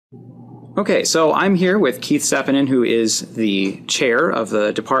Okay, so I'm here with Keith Seppanen, who is the chair of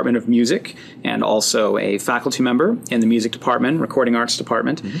the Department of Music and also a faculty member in the music department, recording arts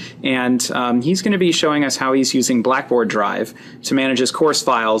department. And he's going to be showing us how he's using Blackboard Drive to manage his course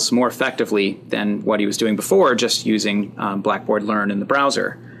files more effectively than what he was doing before, just using Blackboard Learn in the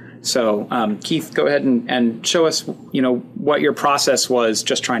browser. So, Keith, go ahead and show us, what your process was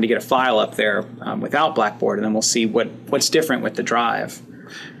just trying to get a file up there without Blackboard, and then we'll see what's different with the drive.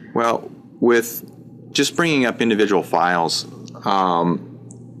 Well, with just bringing up individual files, part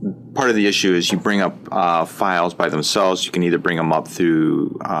of the issue is you bring up files by themselves. You can either bring them up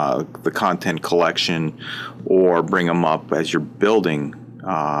through the content collection or bring them up as you're building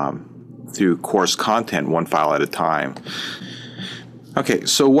through course content, one file at a time. Okay,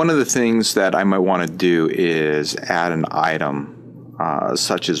 so one of the things that I might want to do is add an item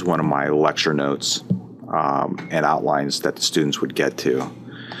such as one of my lecture notes and outlines that the students would get to.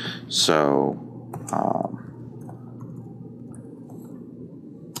 So,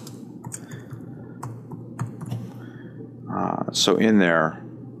 so in there,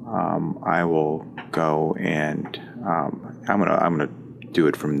 I will go and I'm gonna do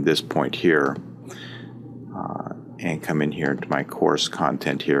it from this point here, and come in here to my course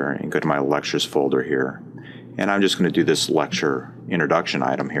content here and go to my lectures folder here, and I'm just going to do this lecture introduction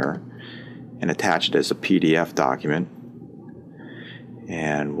item here and attach it as a PDF document.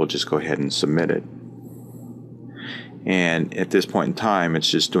 And we'll just go ahead and submit it. And at this point in time, it's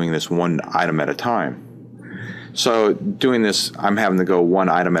just doing this one item at a time. So doing this, I'm having to go one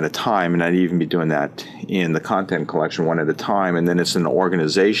item at a time, and I'd even be doing that in the content collection one at a time, and then it's an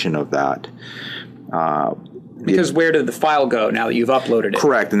organization of that. Because where did the file go now that you've uploaded it?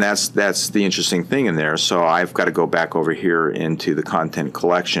 Correct, and that's the interesting thing in there. So I've got to go back over here into the content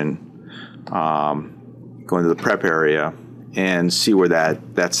collection, go into the prep area, and see where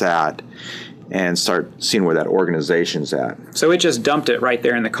that's at, and start seeing where that organization's at. So it just dumped it right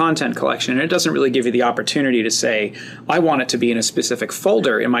there in the content collection, and it doesn't really give you the opportunity to say, I want it to be in a specific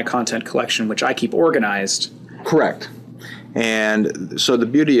folder in my content collection, which I keep organized. Correct. And so the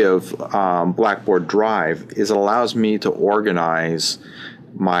beauty of Blackboard Drive is it allows me to organize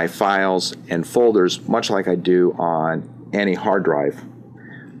my files and folders much like I do on any hard drive,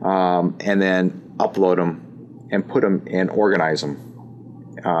 and then upload them and put them and organize them,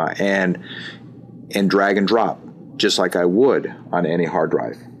 and drag and drop, just like I would on any hard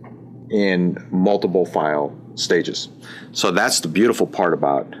drive in multiple file stages. So that's the beautiful part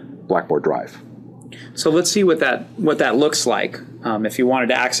about Blackboard Drive. So let's see what that looks like if you wanted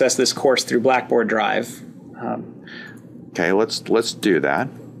to access this course through Blackboard Drive. Okay, let's do that.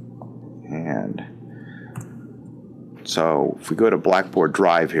 And so if we go to Blackboard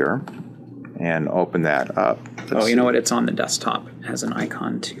Drive here and open that up. Oh, you know what? It's on the desktop. It has an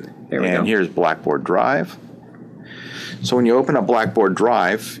icon too. There we go. And here's Blackboard Drive. So when you open up Blackboard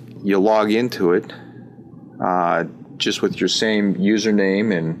Drive, you log into it just with your same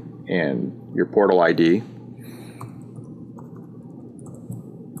username and your portal ID.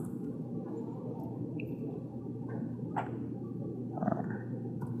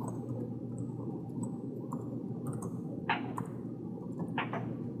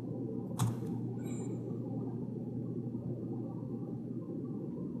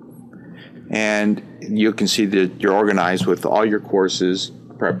 And you can see that you're organized with all your courses,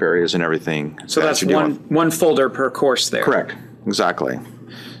 prep areas, and everything. So that's one folder per course there. Correct. Exactly.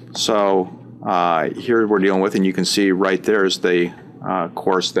 So here we're dealing with, and you can see right there is the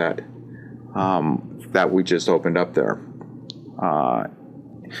course that we just opened up there.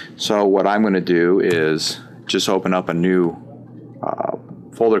 So what I'm going to do is just open up a new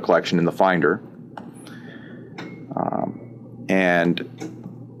folder collection in the Finder, and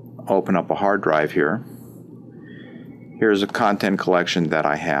open up a hard drive here. Here's a content collection that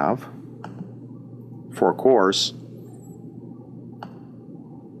I have for a course,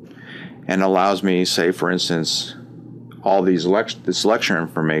 and allows me, say for instance, all these this lecture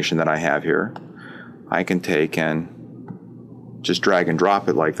information that I have here, I can take and just drag and drop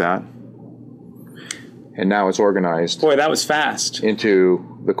it like that, and now it's organized. Boy, that was fast.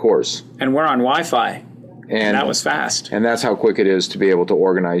 Into the course. And we're on Wi-Fi. And that was fast. And that's how quick it is to be able to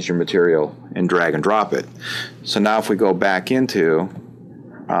organize your material and drag and drop it. So now if we go back into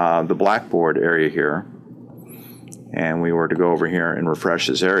the Blackboard area here, and we were to go over here and refresh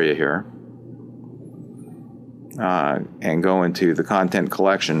this area here, and go into the content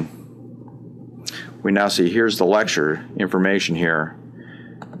collection, we now see here's the lecture information here.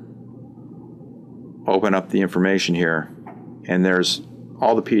 Open up the information here, and there's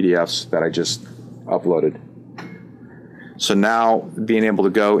all the PDFs that I just uploaded. So now being able to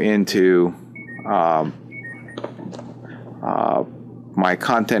go into my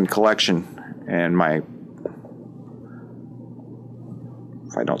content collection and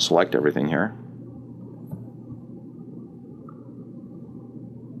if I don't select everything here,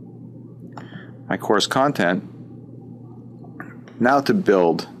 my course content, now to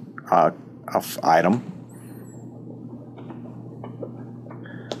build a item,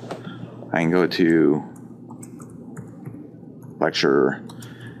 I can go to Lecture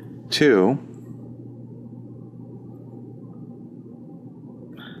 2.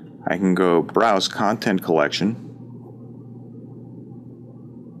 I can go Browse Content Collection,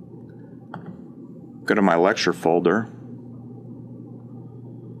 go to my lecture folder.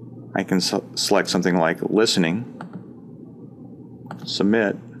 I can select something like Listening,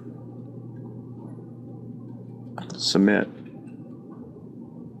 Submit, Submit,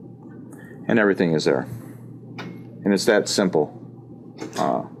 and everything is there. And it's that simple.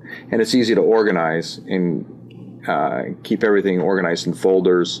 And it's easy to organize and keep everything organized in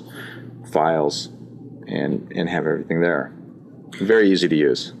folders, files, and have everything there. Very easy to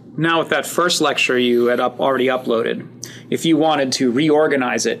use. Now with that first lecture you had already uploaded, if you wanted to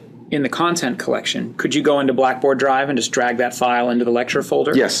reorganize it in the content collection, could you go into Blackboard Drive and just drag that file into the lecture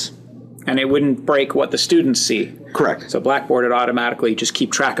folder? Yes. And it wouldn't break what the students see? Correct. So Blackboard would automatically just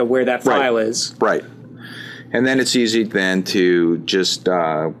keep track of where that file is? Right. And then it's easy then to just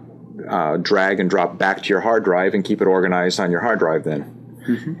drag and drop back to your hard drive and keep it organized on your hard drive then.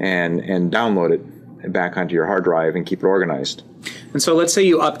 Mm-hmm. And download it back onto your hard drive and keep it organized. And so let's say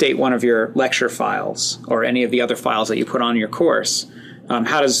you update one of your lecture files or any of the other files that you put on your course.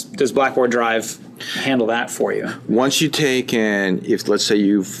 How does Blackboard Drive handle that for you? Once you take and if let's say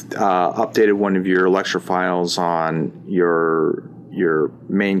you've updated one of your lecture files on your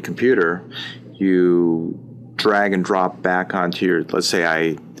main computer, you drag and drop back onto your, let's say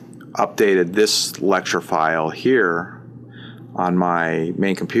I updated this lecture file here on my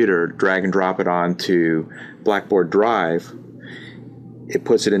main computer, drag and drop it onto Blackboard Drive, it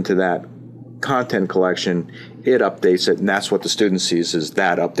puts it into that content collection, it updates it, and that's what the student sees is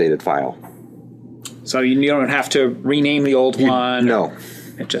that updated file. So you don't have to rename the old one? No.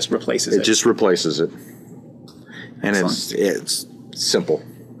 It just replaces it? It just replaces it. And Excellent. it's simple.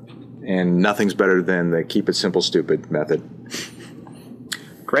 And nothing's better than the keep it simple, stupid method.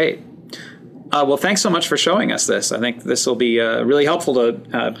 Great. Well, thanks so much for showing us this. I think this will be really helpful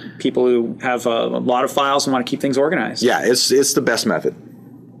to people who have a lot of files and want to keep things organized. Yeah, it's the best method.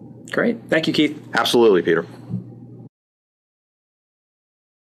 Great. Thank you, Keith. Absolutely, Peter.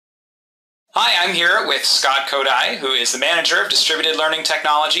 Hi, I'm here with Scott Kodai, who is the manager of Distributed Learning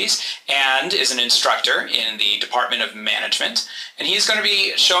Technologies and is an instructor in the Department of Management. And he's going to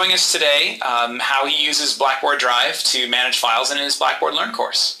be showing us today how he uses Blackboard Drive to manage files in his Blackboard Learn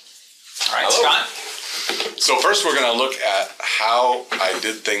course. All right, Hello. Scott? So first we're going to look at how I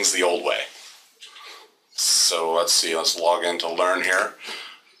did things the old way. So let's see, let's log into Learn here.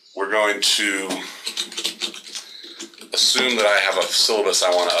 We're going to assume that I have a syllabus I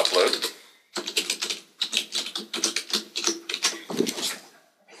want to upload.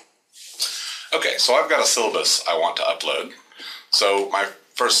 Okay, so I've got a syllabus I want to upload. So my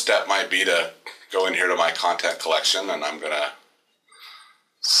first step might be to go in here to my content collection, and I'm going to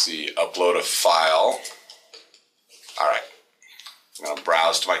upload a file. All right, I'm going to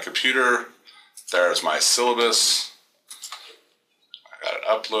browse to my computer. There's my syllabus. I got it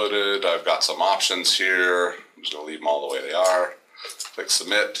uploaded. I've got some options here. I'm just going to leave them all the way they are. Click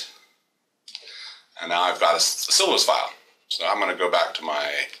Submit. And now I've got a syllabus file. So I'm going to go back to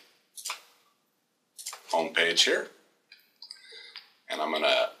my home page here. And I'm going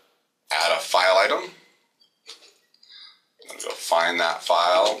to add a file item. I'm going to go find that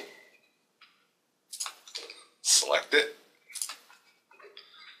file. Select it.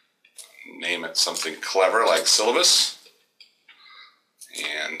 Name it something clever like syllabus.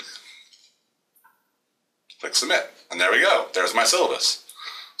 And click Submit. And there we go. There's my syllabus.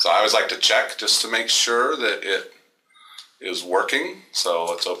 So I always like to check just to make sure that it is working. So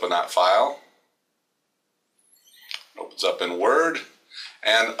let's open that file. Opens up in Word.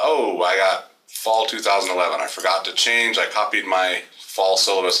 And oh, I got fall 2011. I forgot to change. I copied my fall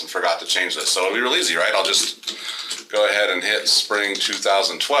syllabus and forgot to change this. So it'll be real easy, right? I'll just go ahead and hit spring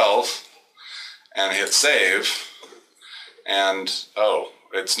 2012 and hit save. And oh,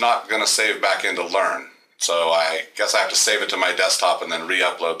 it's not going to save back into Learn. So I guess I have to save it to my desktop and then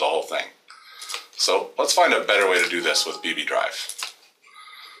re-upload the whole thing. So let's find a better way to do this with BB Drive.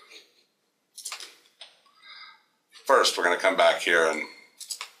 First, we're going to come back here and,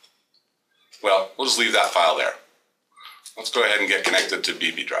 well, we'll just leave that file there. Let's go ahead and get connected to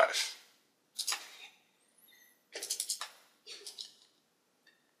BB Drive.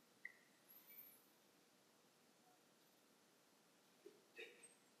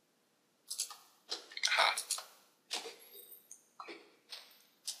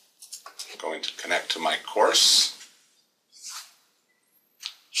 Going to connect to my course.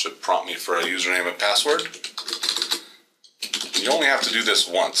 Should prompt me for a username and password. You only have to do this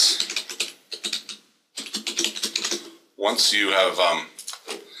once. Once you have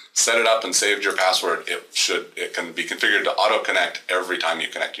set it up and saved your password, it can be configured to auto connect every time you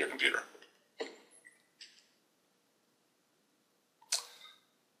connect to your computer.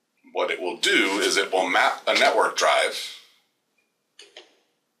 What it will do is it will map a network drive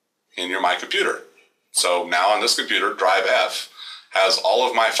in your My Computer. So now on this computer, Drive F has all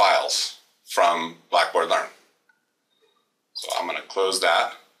of my files from Blackboard Learn. So I'm going to close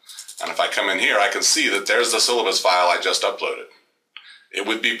that. And if I come in here, I can see that there's the syllabus file I just uploaded. It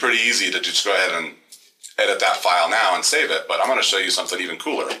would be pretty easy to just go ahead and edit that file now and save it, but I'm going to show you something even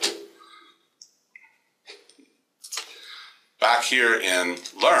cooler. Back here in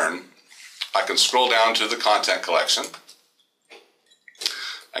Learn, I can scroll down to the content collection.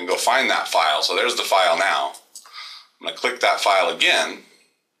 I can go find that file. So there's the file now. I'm going to click that file again,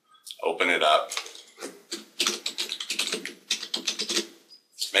 open it up,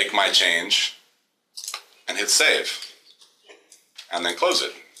 make my change, and hit save, and then close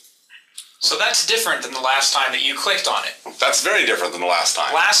it. So that's different than the last time that you clicked on it. That's very different than the last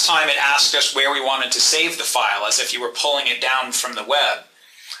time. Last time it asked us where we wanted to save the file, as if you were pulling it down from the web.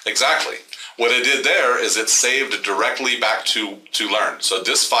 Exactly. What it did there is it saved directly back to Learn. So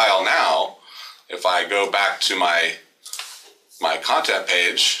this file now, if I go back to my content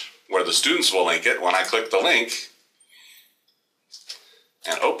page where the students will link it, when I click the link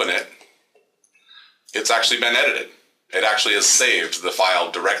and open it, it's actually been edited. It actually has saved the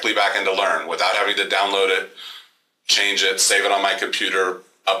file directly back into Learn without having to download it, change it, save it on my computer,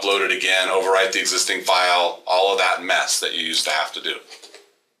 upload it again, overwrite the existing file, all of that mess that you used to have to do.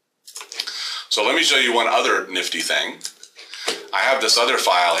 So let me show you one other nifty thing. I have this other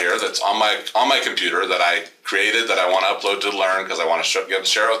file here that's on my computer that I created that I want to upload to Learn because I want to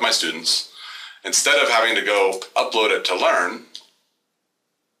share it with my students. Instead of having to go upload it to Learn,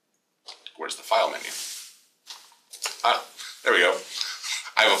 where's the file menu? Ah, there we go.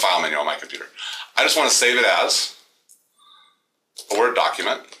 I have a file menu on my computer. I just want to save it as a Word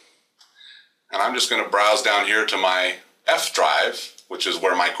document. And I'm just going to browse down here to my F drive, which is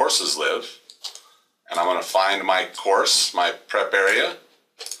where my courses live. And I'm going to find my course, my prep area,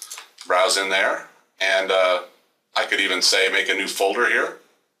 browse in there, and I could even say make a new folder here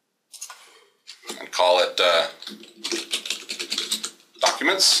and call it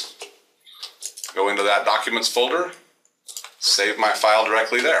Documents. Go into that Documents folder, save my file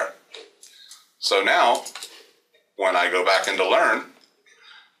directly there. So now, when I go back into Learn,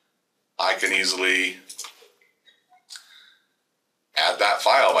 I can easily add that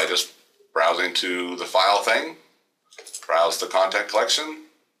file by just browsing to the file thing, browse the content collection.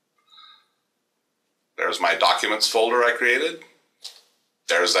 There's my documents folder I created.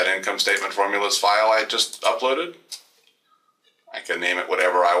 There's that income statement formulas file I just uploaded. I can name it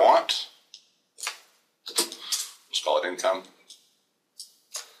whatever I want. Just call it income.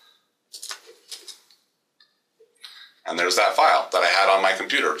 And there's that file that I had on my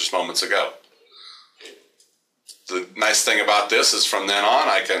computer just moments ago. The nice thing about this is from then on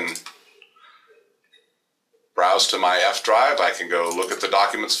I can browse to my F drive, I can go look at the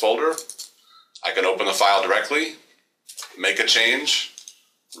documents folder, I can open the file directly, make a change,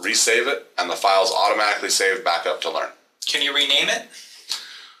 resave it, and the file's automatically saved back up to Learn. Can you rename it?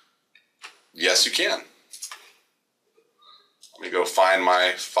 Yes, you can. Let me go find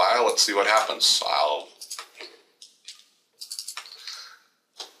my file, let's see what happens.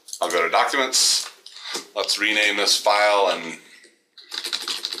 I'll go to Documents, let's rename this file and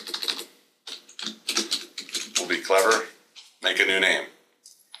be clever, make a new name.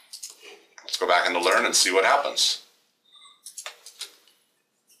 Let's go back into Learn and see what happens.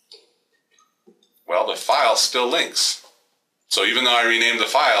 Well, the file still links. So even though I renamed the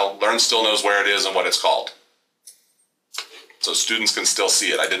file, Learn still knows where it is and what it's called. So students can still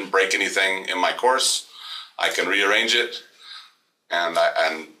see it. I didn't break anything in my course. I can rearrange it and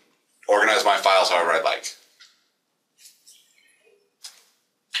organize my files however I'd like.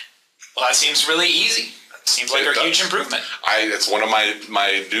 Well, that seems really easy. Seems like a huge improvement. It's one of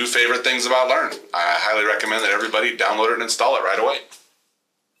my new favorite things about Learn. I highly recommend that everybody download it and install it right away.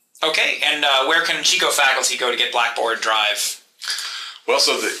 Okay, and where can Chico faculty go to get Blackboard Drive? Well,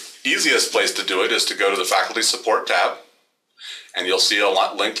 so the easiest place to do it is to go to the Faculty Support tab and you'll see a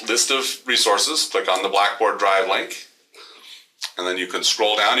linked list of resources. Click on the Blackboard Drive link, and then you can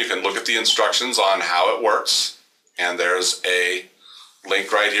scroll down. You can look at the instructions on how it works, and there's a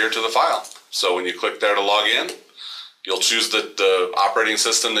link right here to the file. So when you click there to log in, you'll choose the operating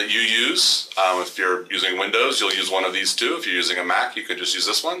system that you use. If you're using Windows, you'll use one of these two. If you're using a Mac, you can just use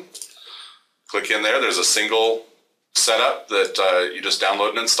this one. Click in there. There's a single setup that you just download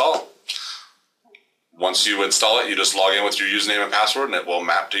and install. Once you install it, you just log in with your username and password, and it will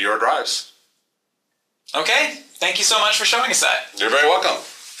map to your drives. Okay, thank you so much for showing us that. You're very welcome.